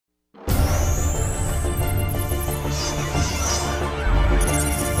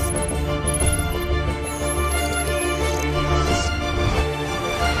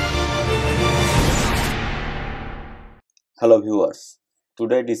Hello viewers,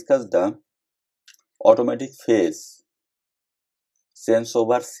 today I discuss the automatic phase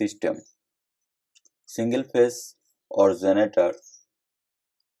changeover system, single phase or generator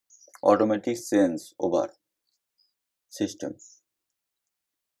automatic changeover system.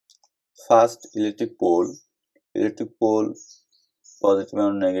 First, electric pole positive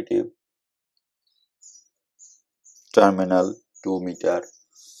and negative, terminal 2 meter,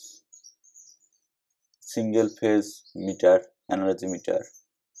 single phase meter, energy meter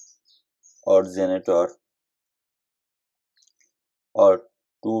or generator or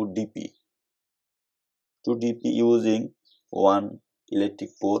 2 dp using one electric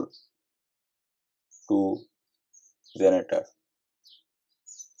pole, 2 generator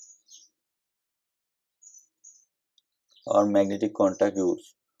or magnetic contact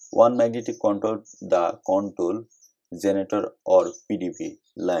use. One magnetic control the control generator or PDB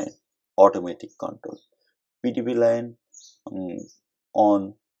line, automatic control. PDB line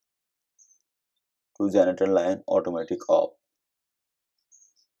on to generator line, automatic off.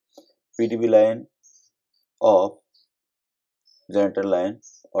 PDB line off, generator line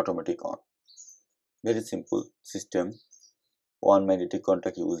automatic on. Very simple system. One magnetic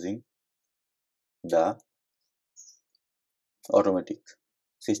contact using the automatic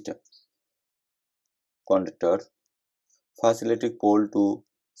system. Conductor. First electric pole to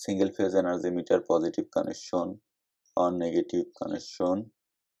single phase energy meter, positive connection or negative connection.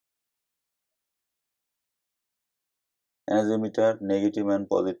 Energy meter, negative and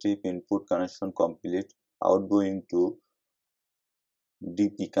positive input connection complete. Outgoing to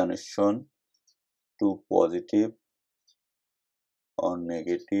DP connection to positive or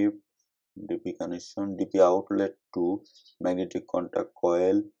negative DP connection. DP outlet to magnetic contact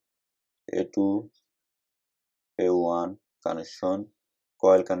coil A2 A1 connection.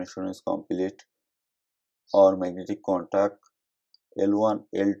 Coil connection is complete. Or magnetic contact L1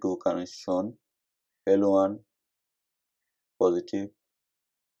 L2 connection, L1 positive,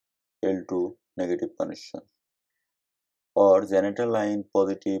 L2 negative connection. Or generator line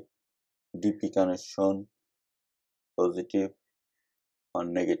positive, DP connection positive or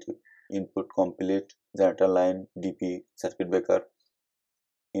negative. Input complete, generator line DP circuit breaker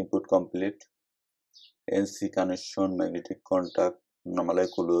input complete. NC connection, magnetic contact normally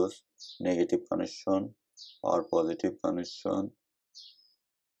close, negative connection or positive connection.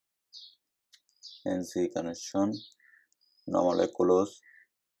 NC connection normally close.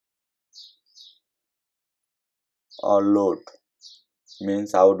 Or load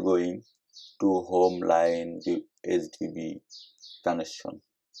means outgoing to home line HDB connection.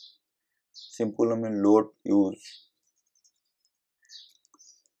 Simple mean load use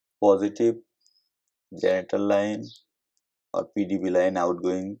positive generator line or PDB line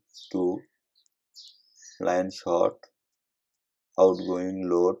outgoing to line short, outgoing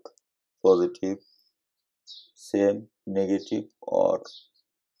load positive, same negative or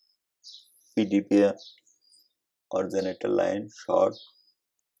PDB or generator line short,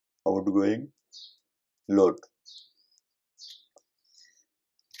 outgoing load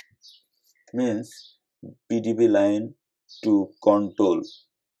means PDB line to control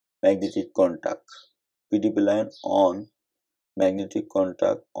magnetic contact. PDB line on, magnetic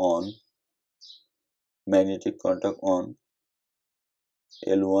contact on, magnetic contact on,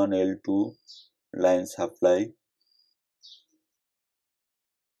 L1 L2 line supply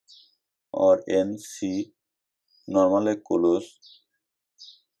or NC normally close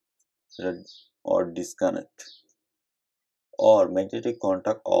or disconnect. Or magnetic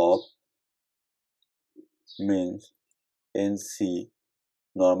contact off means NC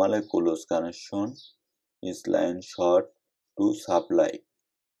normally close connection is line short to supply.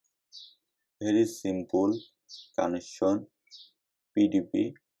 Very simple connection,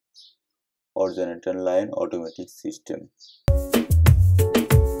 PDB or generator line automatic system.